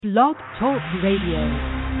Blog Talk Radio.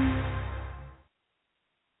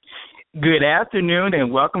 Good afternoon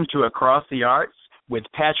and welcome to Across the Arts with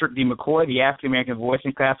Patrick D. McCoy, the African American voice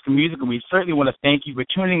in classical music. And we certainly want to thank you for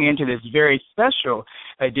tuning in to this very special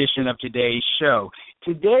edition of today's show.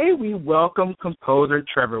 Today we welcome composer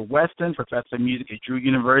Trevor Weston, professor of music at Drew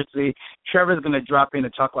University. Trevor is going to drop in to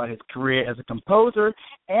talk about his career as a composer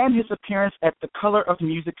and his appearance at the Color of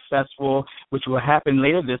Music Festival, which will happen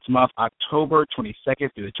later this month, October 22nd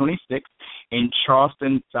through the 26th in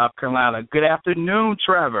Charleston, South Carolina. Good afternoon,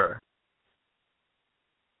 Trevor.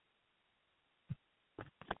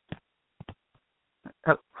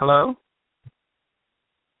 Hello?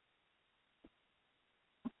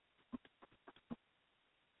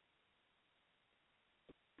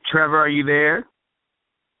 Trevor, are you there?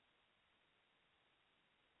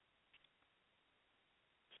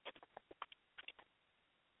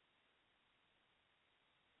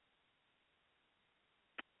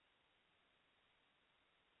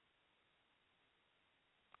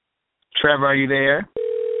 Trevor, are you there?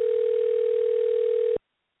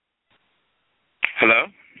 Hello?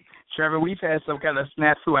 Trevor, we've had some kind of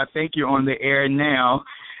snafu. I think you're on the air now.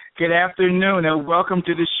 Good afternoon and welcome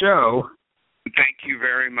to the show. Thank you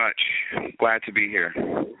very much. Glad to be here.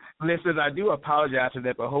 Listeners, I do apologize for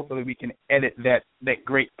that, but hopefully we can edit that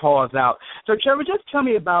great pause out. So, Trevor, just tell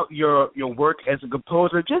me about your work as a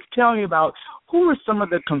composer. Just tell me about who are some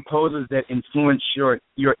of the composers that influenced your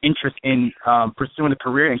interest in pursuing a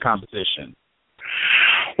career in composition.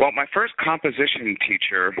 Well, my first composition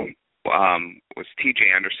teacher was T.J.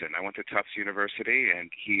 Anderson. I went to Tufts University, and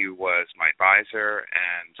he was my advisor,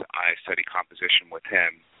 and I studied composition with him.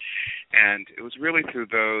 And it was really through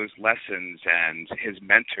those lessons and his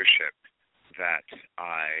mentorship that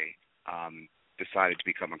I decided to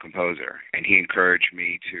become a composer. And he encouraged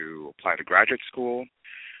me to apply to graduate school.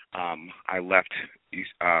 I left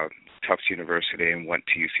Tufts University and went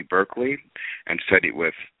to UC Berkeley and studied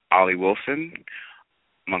with Olly Wilson,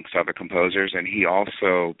 amongst other composers, and he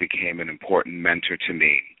also became an important mentor to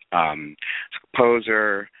me as a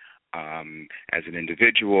composer, as an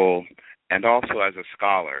individual, and also as a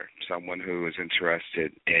scholar, someone who is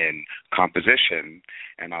interested in composition.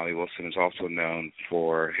 And Olly Wilson is also known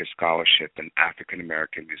for his scholarship in African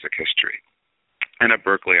American music history. And at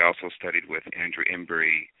Berkeley, I also studied with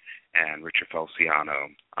Imbrie and Richard Felciano,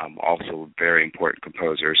 also very important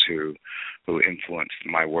composers who influenced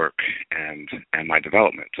my work and my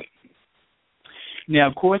development. Now,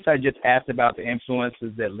 of course, I just asked about the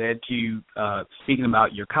influences that led to you speaking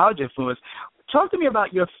about your college influence. Talk to me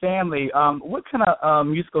about your family. What kind of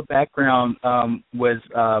musical background was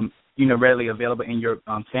readily available in your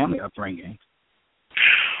family upbringing?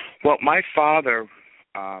 Well, my father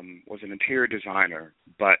was an interior designer,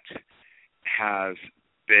 but has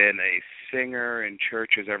been a singer in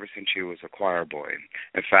churches ever since he was a choir boy.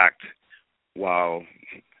 In fact, while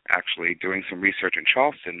actually doing some research in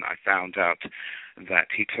Charleston, I found out that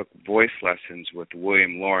he took voice lessons with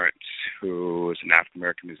William Lawrence, who is an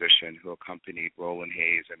African-American musician who accompanied Roland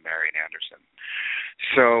Hayes and Marian Anderson.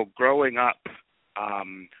 So growing up,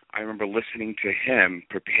 I remember listening to him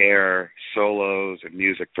prepare solos and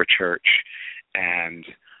music for church, and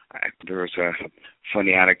there was a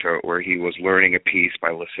funny anecdote where he was learning a piece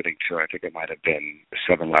by listening to, I think it might have been The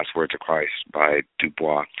Seven Last Words of Christ by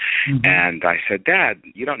Dubois. Mm-hmm. And I said, Dad,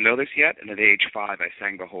 you don't know this yet? And at age 5, I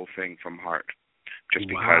sang the whole thing from heart, just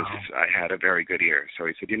because I had a very good ear. So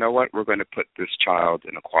he said, you know what, we're going to put this child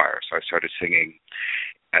in a choir. So I started singing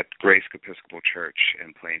at Grace Episcopal Church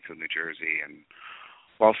in Plainfield, New Jersey. And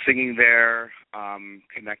while singing there,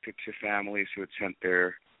 connected to families who had sent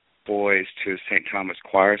their boys to St. Thomas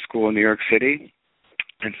Choir School in New York City.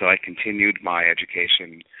 And so I continued my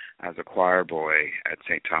education as a choir boy at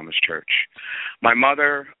St. Thomas Church. My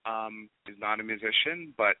mother is not a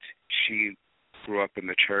musician, but she grew up in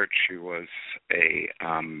the church. She was a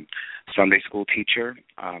Sunday school teacher.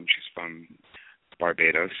 She's from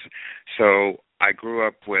Barbados. So I grew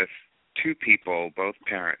up with two people, both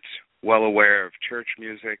parents, well aware of church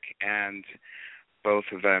music, and both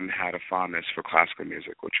of them had a fondness for classical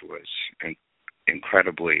music, which was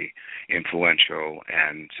incredibly influential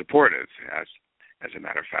and supportive, as a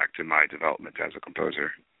matter of fact, in my development as a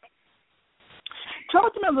composer.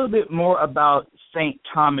 Talk to me a little bit more about St.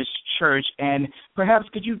 Thomas Church, and perhaps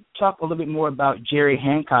could you talk a little bit more about Jerry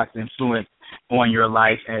Hancock's influence on your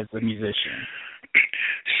life as a musician?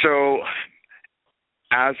 So,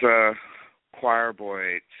 as a choir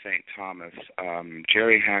boy at St. Thomas,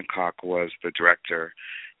 Jerry Hancock was the director,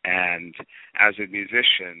 and as a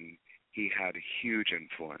musician, he had a huge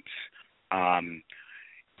influence.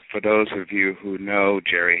 for those of you who know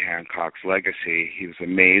Jerry Hancock's legacy, he was an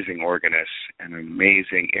amazing organist and an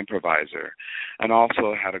amazing improviser, and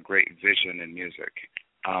also had a great vision in music.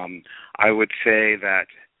 I would say that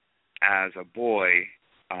as a boy,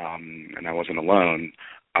 and I wasn't alone,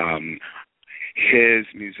 his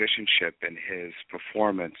musicianship and his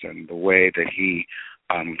performance and the way that he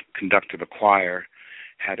conducted the choir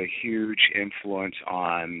had a huge influence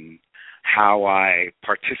on how I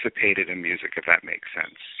participated in music, if that makes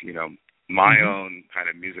sense. You know, my own kind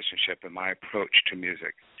of musicianship and my approach to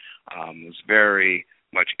music was very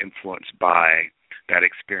much influenced by that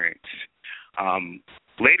experience.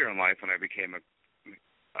 Later in life, when I became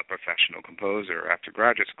a professional composer after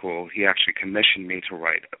graduate school, he actually commissioned me to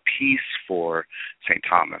write a piece for St.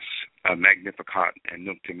 Thomas, a Magnificat and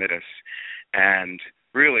Nunc Dimittis, and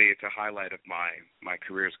really, it's a highlight of my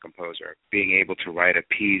career as a composer. Being able to write a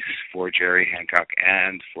piece for Jerry Hancock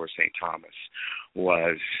and for St. Thomas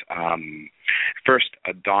was first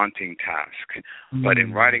a daunting task. But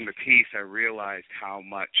in writing the piece, I realized how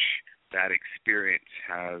much that experience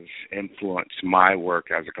has influenced my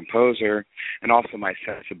work as a composer and also my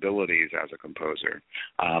sensibilities as a composer.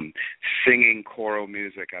 Singing choral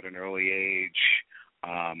music at an early age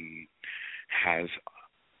has,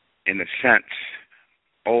 in a sense,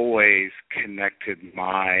 always connected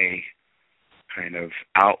my kind of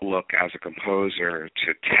outlook as a composer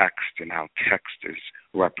to text and how text is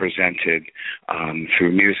represented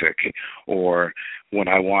through music. Or when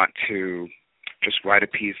I want to just write a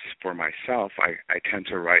piece for myself, I tend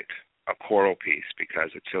to write a choral piece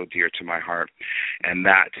because it's so dear to my heart. And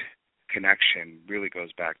that connection really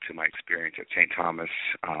goes back to my experience at St. Thomas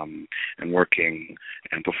and working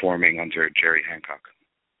and performing under Jerry Hancock.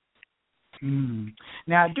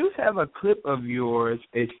 Now, I do have a clip of yours.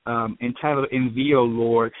 It's entitled "In Thee, O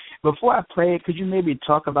Lord." Before I play it, could you maybe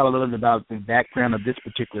talk about a little bit about the background of this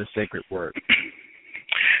particular sacred work?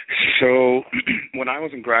 So when I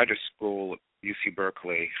was in graduate school at UC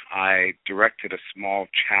Berkeley, I directed a small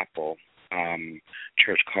chapel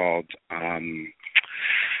church called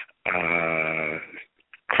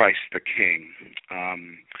Christ the King,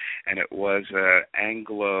 and it was an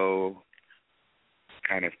Anglo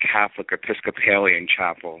kind of Catholic Episcopalian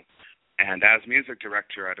chapel. And as music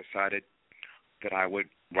director, I decided that I would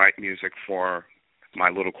write music for my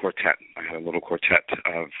little quartet. I had a little quartet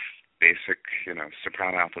of basic,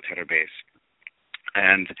 soprano, alto, tenor, bass.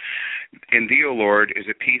 And In Thee, O Lord is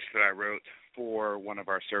a piece that I wrote for one of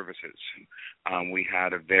our services. We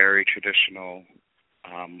had a very traditional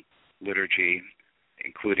liturgy,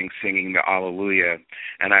 including singing the Alleluia.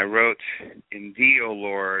 And I wrote In Thee, O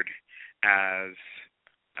Lord, as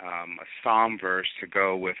a psalm verse to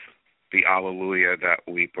go with the Alleluia that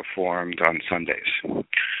we performed on Sundays.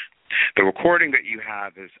 The recording that you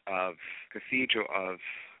have is of Cathedral of,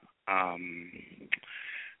 I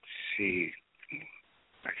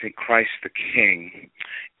think Christ the King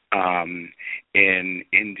in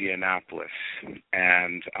Indianapolis.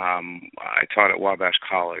 And I taught at Wabash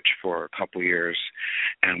College for a couple years.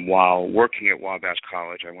 And while working at Wabash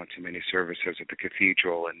College, I went to many services at the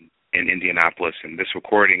cathedral in Indianapolis. And this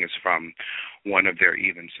recording is from one of their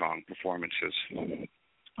evensong performances.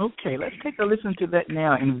 Okay, let's take a listen to that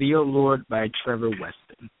now. In Thee, O Lord by Trevor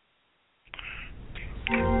Weston.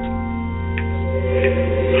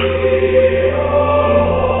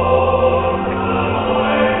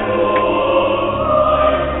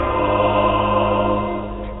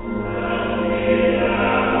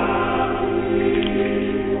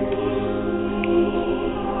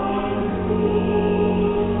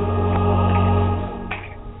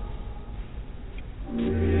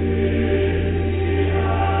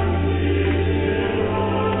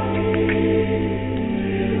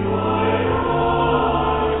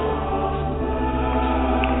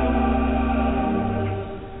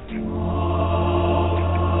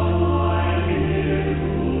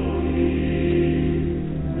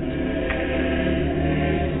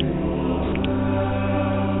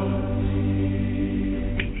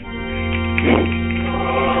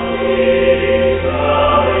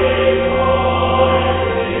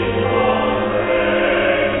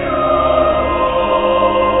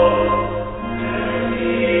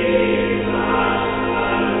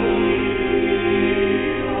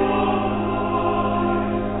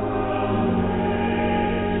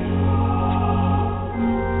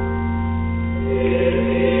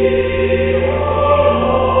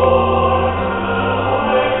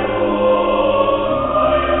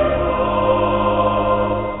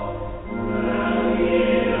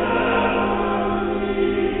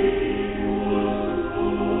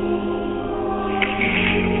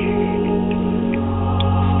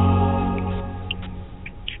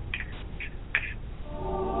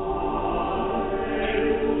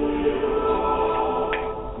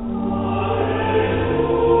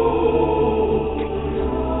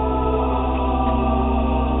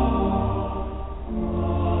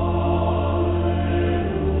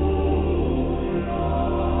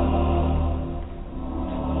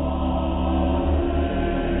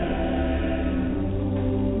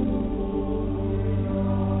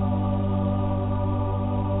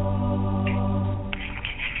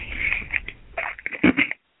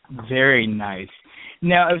 Very nice.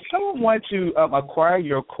 Now, if someone wanted to acquire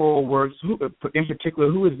your choral works, who, in particular,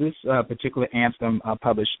 who is this particular anthem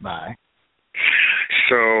published by?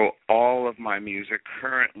 So all of my music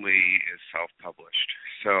currently is self-published.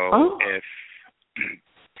 So if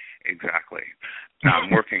exactly, I'm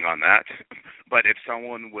working on that. But if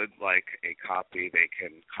someone would like a copy, they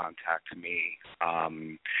can contact me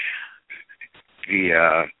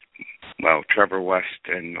via Trevor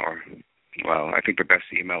Weston I think the best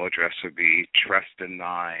email address would be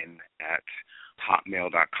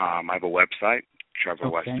treston9@hotmail.com. I have a website,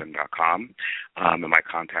 trevorweston.com, and my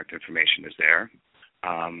contact information is there.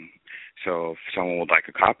 So if someone would like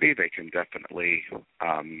a copy, they can definitely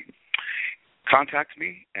contact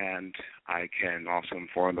me, and I can also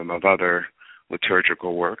inform them of other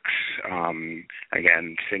liturgical works.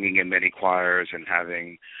 Again, singing in many choirs and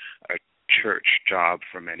having a church job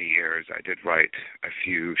for many years, I did write a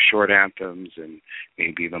few short anthems and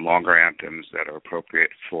maybe even longer anthems that are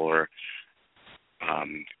appropriate for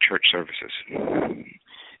church services.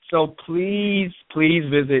 So please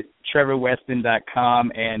visit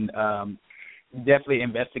trevorweston.com and definitely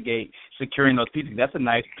investigate securing those pieces. That's a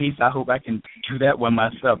nice piece. I hope I can do that one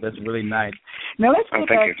myself. That's really nice. Now let's go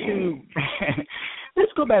back to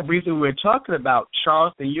let's go back briefly. We're talking about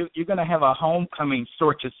Charleston. You're going to have a homecoming,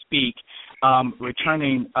 so to speak,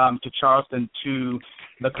 returning to Charleston to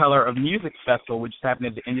the Color of Music Festival, which is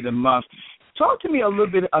happening at the end of the month. Talk to me a little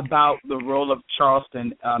bit about the role of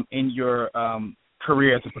Charleston in your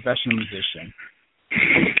career as a professional musician.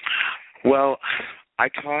 Well, I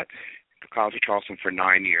taught at the College of Charleston for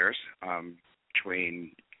 9 years,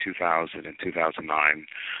 between 2000 and 2009.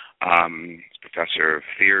 Professor of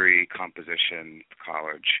theory, composition at the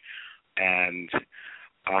college, and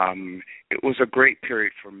it was a great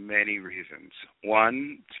period for many reasons.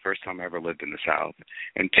 One, it's the first time I ever lived in the South,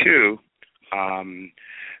 and two,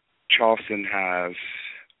 Charleston has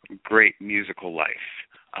great musical life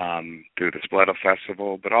through the Spoleto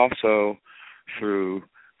Festival, but also through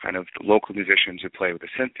kind of local musicians who play with the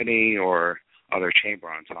symphony or other chamber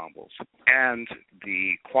ensembles. And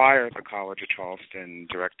the choir at the College of Charleston,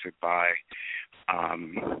 directed by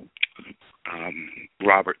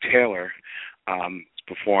Robert Taylor,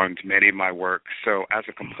 performed many of my work. So as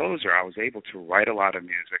a composer, I was able to write a lot of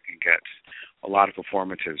music and get a lot of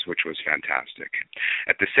performances, which was fantastic.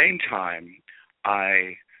 At the same time,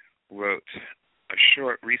 I wrote a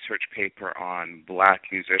short research paper on black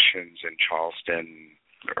musicians in Charleston,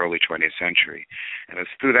 the early 20th century. And it's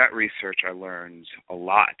through that research I learned a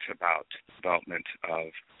lot about the development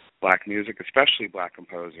of black music, especially black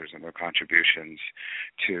composers and their contributions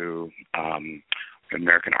to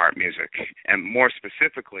American art music. And more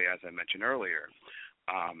specifically, as I mentioned earlier,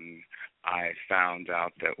 I found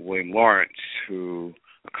out that William Lawrence, who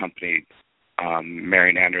accompanied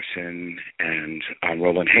Marian Anderson and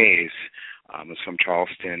Roland Hayes, was from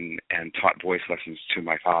Charleston and taught voice lessons to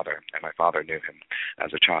my father, and my father knew him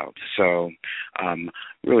as a child. So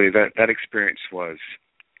really that experience was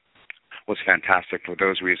fantastic for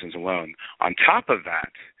those reasons alone. On top of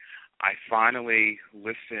that, I finally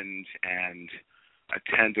listened and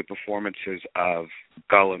attended performances of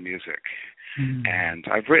Gullah music. Mm-hmm. And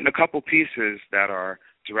I've written a couple pieces that are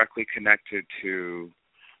directly connected to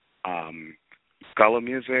Gullah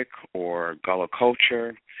music or Gullah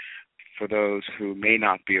culture. For those who may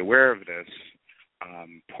not be aware of this,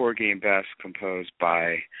 Porgy and Bess, composed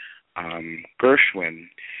by Gershwin,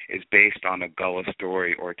 is based on a Gullah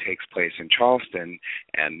story or takes place in Charleston,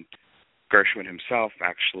 and Gershwin himself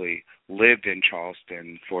actually lived in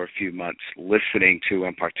Charleston for a few months listening to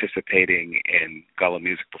and participating in Gullah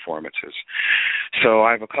music performances. So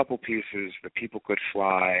I have a couple pieces, The People Could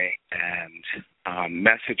Fly and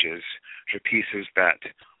Messages, which are pieces that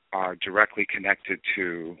are directly connected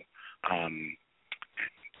to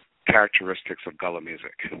characteristics of Gullah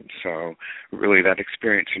music. So really that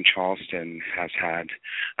experience in Charleston has had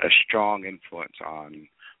a strong influence on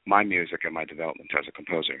my music and my development as a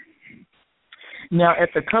composer. Now, at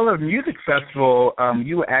the Color of Music Festival,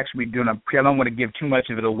 you will actually be doing I don't want to give too much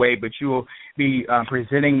of it away, but you will be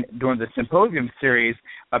presenting during the Symposium Series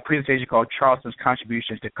a presentation called Charleston's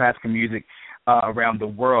Contributions to Classical Music Around the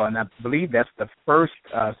World, and I believe that's the first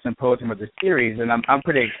symposium of the series, and I'm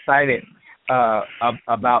pretty excited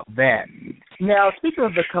about that. Now, speaking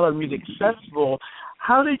of the Color of Music Festival,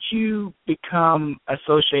 how did you become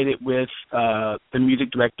associated with the music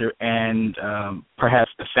director and perhaps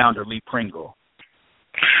the founder, Lee Pringle?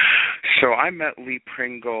 So I met Lee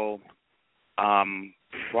Pringle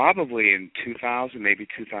probably in 2000, maybe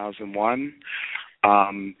 2001.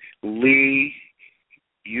 Lee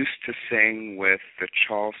used to sing with the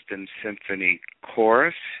Charleston Symphony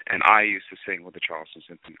Chorus, and I used to sing with the Charleston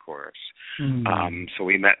Symphony Chorus. So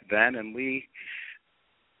we met then, and Lee,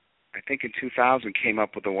 I think in 2000, came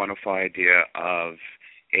up with the wonderful idea of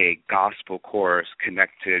a gospel chorus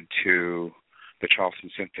connected to the Charleston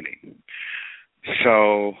Symphony.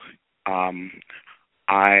 So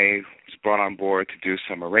I was brought on board to do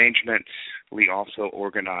some arrangements. Lee also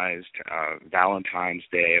organized a Valentine's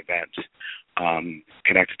Day event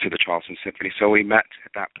connected to the Charleston Symphony. So we met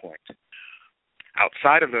at that point.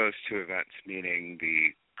 Outside of those two events, meaning the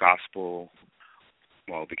gospel,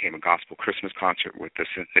 well, it became a gospel Christmas concert with the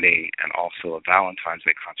symphony and also a Valentine's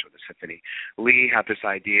Day concert with the symphony, Lee had this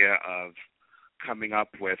idea of coming up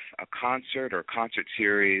with a concert or concert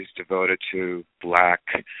series devoted to Black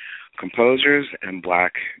composers and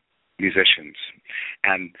Black musicians.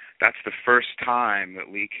 And that's the first time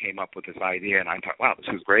that Lee came up with this idea, and I thought, wow, this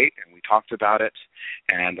is great, and we talked about it,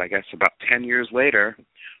 and I guess about 10 years later,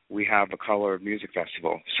 we have the Color of Music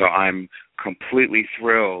Festival. So I'm completely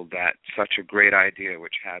thrilled that such a great idea,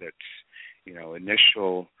 which had its,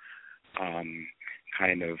 initial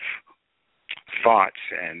kind of thoughts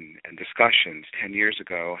and discussions 10 years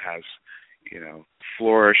ago, has,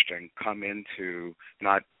 flourished and come into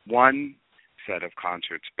not one set of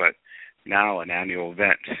concerts, but now an annual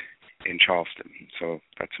event in Charleston. So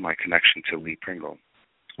that's my connection to Lee Pringle.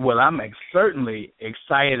 Well, I'm certainly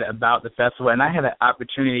excited about the festival, and I had an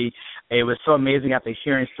opportunity. It was so amazing after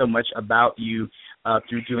hearing so much about you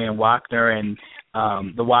through Julian Wachner and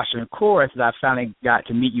the Washington Chorus that I finally got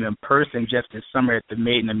to meet you in person just this summer at the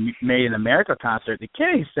Made in America concert at the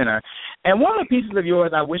Kennedy Center. And one of the pieces of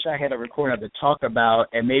yours I wish I had a recording of to talk about,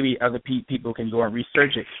 and maybe other people can go and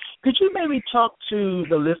research it. Could you maybe talk to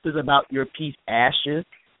the listeners about your piece, Ashes?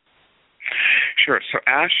 Sure. So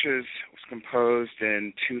Ashes was composed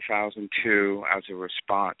in 2002 as a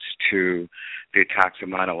response to the attacks of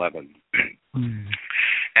 9/11.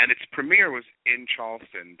 And its premiere was in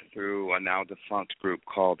Charleston through a now defunct group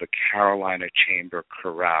called the Carolina Chamber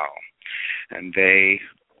Chorale. And they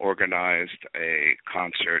organized a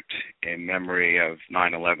concert in memory of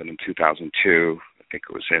 9/11 in 2002. I think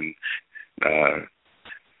it was in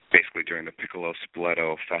basically during the Piccolo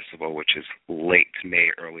Spoleto Festival, which is late May,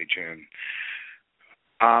 early June.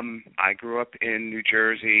 I grew up in New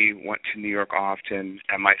Jersey, went to New York often,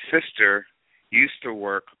 and my sister used to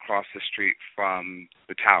work across the street from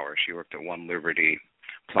the tower. She worked at One Liberty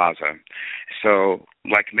Plaza. So,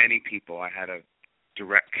 like many people, I had a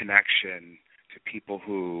direct connection to people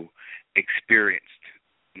who experienced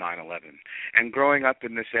 9/11. And growing up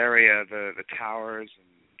in this area, the towers, and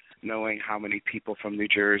knowing how many people from New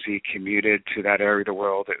Jersey commuted to that area of the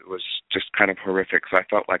world, it was just kind of horrific. So I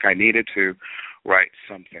felt like I needed to write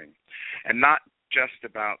something. And not just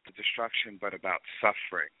about the destruction, but about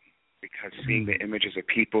suffering. Because seeing the images of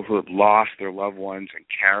people who had lost their loved ones and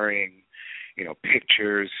carrying,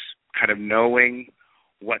 pictures, kind of knowing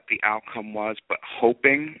what the outcome was, but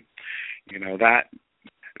hoping,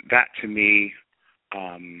 that to me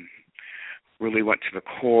really went to the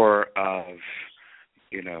core of,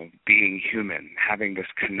 being human, having this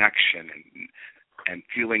connection and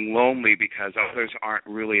feeling lonely because others aren't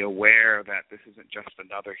really aware that this isn't just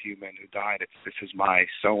another human who died. This is my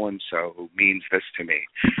so-and-so who means this to me.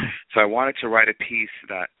 So I wanted to write a piece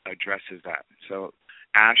that addresses that. So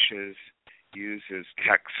Ashes uses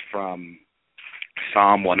text from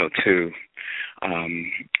Psalm 102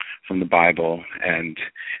 from the Bible, and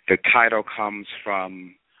the title comes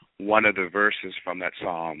from one of the verses from that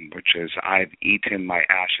psalm, which is, I've eaten my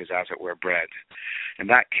ashes as it were bread. And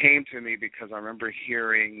that came to me because I remember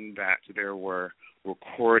hearing that there were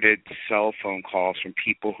recorded cell phone calls from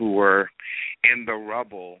people who were in the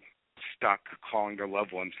rubble, stuck, calling their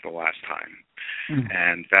loved ones the last time.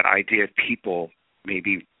 And that idea of people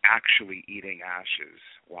maybe actually eating ashes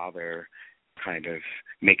while they're kind of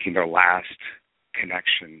making their last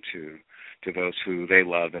connection to those who they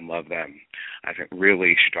love and love them, I think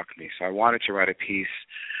really struck me. So I wanted to write a piece,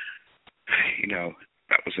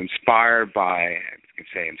 that was inspired by, you could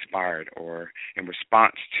say inspired, or in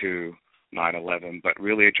response to 9/11, but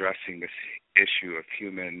really addressing this issue of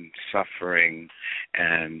human suffering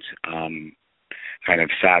and kind of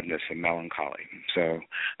sadness and melancholy. So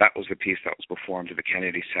that was the piece that was performed at the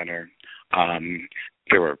Kennedy Center.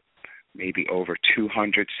 There were maybe over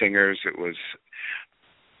 200 singers. It was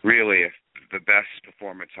really the best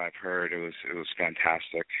performance I've heard. It was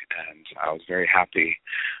fantastic, and I was very happy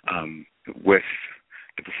with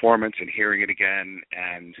the performance and hearing it again,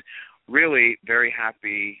 and really very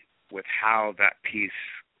happy with how that piece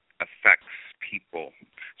affects people.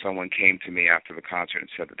 someone came to me after the concert and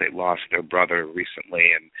said that they lost their brother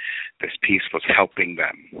recently, and this piece was helping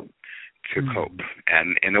them to cope.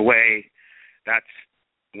 And in a way, that's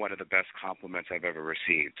one of the best compliments I've ever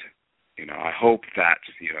received. I hope that,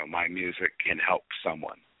 my music can help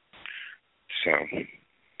someone. So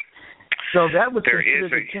that was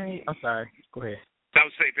I'm sorry, go ahead. I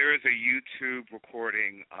would say there is a YouTube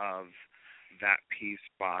recording of that piece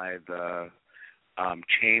by the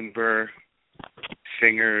chamber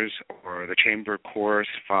singers or the chamber chorus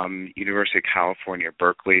from University of California,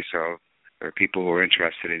 Berkeley. So there are people who are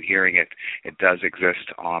interested in hearing it. It does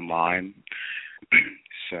exist online.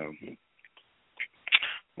 So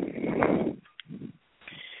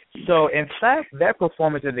in fact, that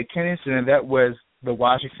performance at the Kennedy Center, that was the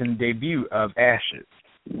Washington debut of Ashes.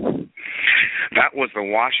 That was the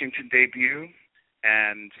Washington debut,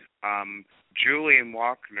 and Julian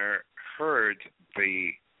Walkner heard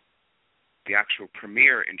the actual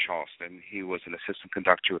premiere in Charleston. He was an assistant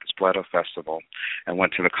conductor with the Spoleto Festival and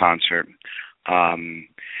went to the concert.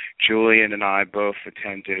 Julian and I both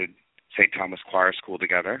attended St. Thomas Choir School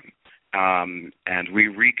together, and we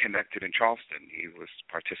reconnected in Charleston. He was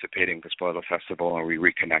participating in the Spoleto Festival, and we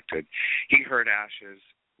reconnected. He heard Ashes,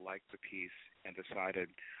 liked the piece, and decided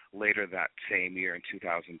later that same year in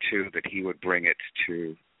 2002 that he would bring it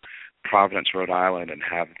to Providence, Rhode Island, and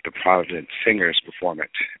have the Providence Singers perform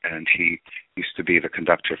it. And he used to be the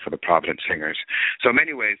conductor for the Providence Singers. So in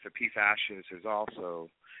many ways, the piece Ashes is also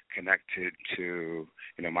connected to,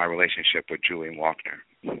 my relationship with Julian Walkner.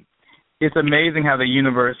 It's amazing how the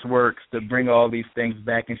universe works to bring all these things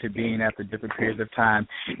back into being after different periods of time.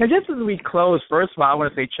 Now, just as we close, first of all, I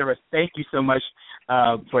want to say, Trevor, thank you so much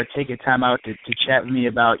for taking time out to chat with me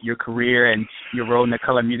about your career and your role in the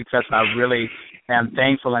Color Music Festival. I really am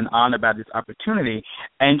thankful and honored about this opportunity.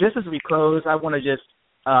 And just as we close, I want to just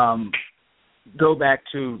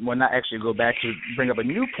bring up a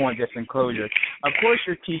new point just in closure. Of course,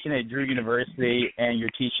 you're teaching at Drew University and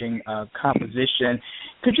you're teaching composition.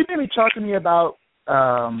 Could you maybe talk to me about,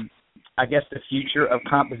 the future of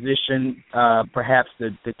composition, perhaps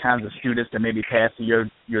the kinds of students that may be passing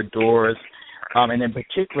your doors, and in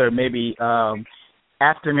particular, maybe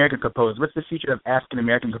African-American composers. What's the future of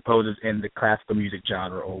African-American composers in the classical music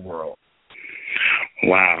genre or world?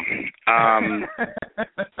 Wow.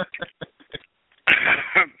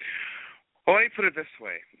 Well, let me put it this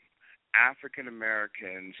way. African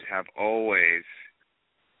Americans have always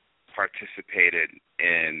participated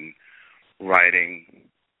in writing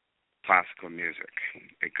classical music.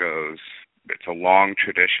 It's a long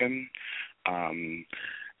tradition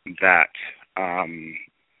that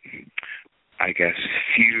I guess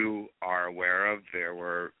few are aware of. There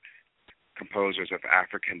were composers of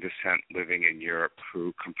African descent living in Europe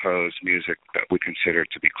who composed music that we consider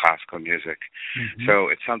to be classical music. Mm-hmm. So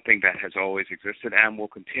it's something that has always existed and will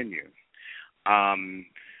continue.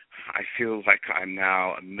 I feel like I'm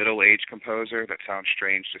now a middle-aged composer. That sounds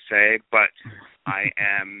strange to say, but I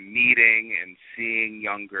am meeting and seeing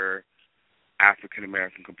younger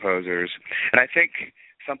African-American composers. And I think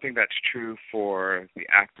something that's true for the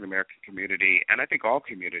African-American community, and I think all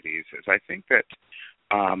communities, is I think that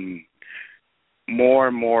more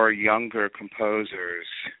and more younger composers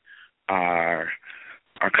are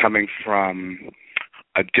coming from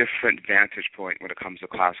a different vantage point when it comes to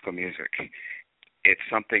classical music. It's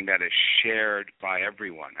something that is shared by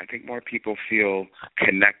everyone. I think more people feel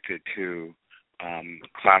connected to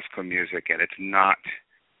classical music, and it's not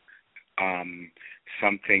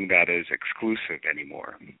something that is exclusive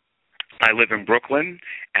anymore. I live in Brooklyn,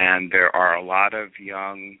 and there are a lot of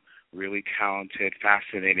young, really talented,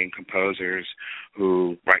 fascinating composers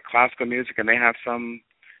who write classical music, and they have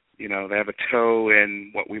they have a toe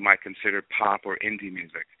in what we might consider pop or indie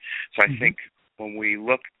music. So I think when we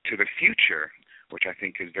look to the future, which I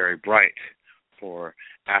think is very bright for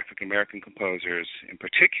African-American composers in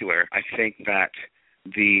particular, I think that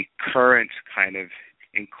the current kind of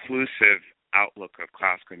inclusive outlook of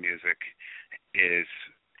classical music is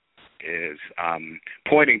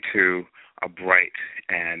pointing to a bright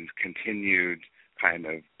and continued kind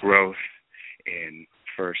of growth in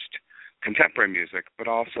first contemporary music, but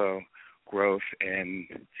also growth in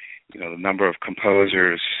the number of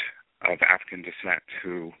composers of African descent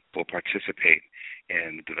who will participate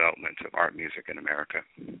in the development of art music in America.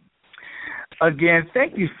 Again,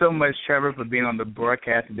 thank you so much, Trevor, for being on the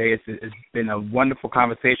broadcast today. It's been a wonderful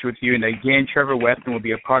conversation with you. And again, Trevor Weston will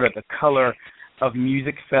be a part of the Color of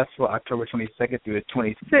Music Festival, October 22nd through the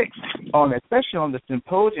 26th, especially on the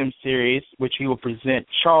Symposium Series, which he will present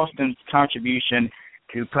Charleston's contribution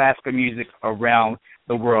to classical music around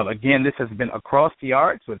the world. Again, this has been Across the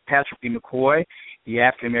Arts with Patrick D. McCoy, the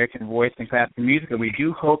African American Voice in Classical Music. And we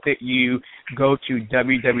do hope that you go to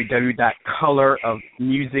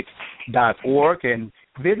www.colorofmusic.org and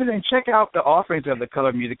visit and check out the offerings of the Color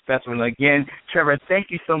of Music Festival. And again, Trevor, thank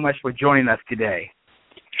you so much for joining us today.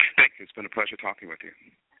 Thank you. It's been a pleasure talking with you.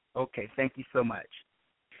 Okay, thank you so much.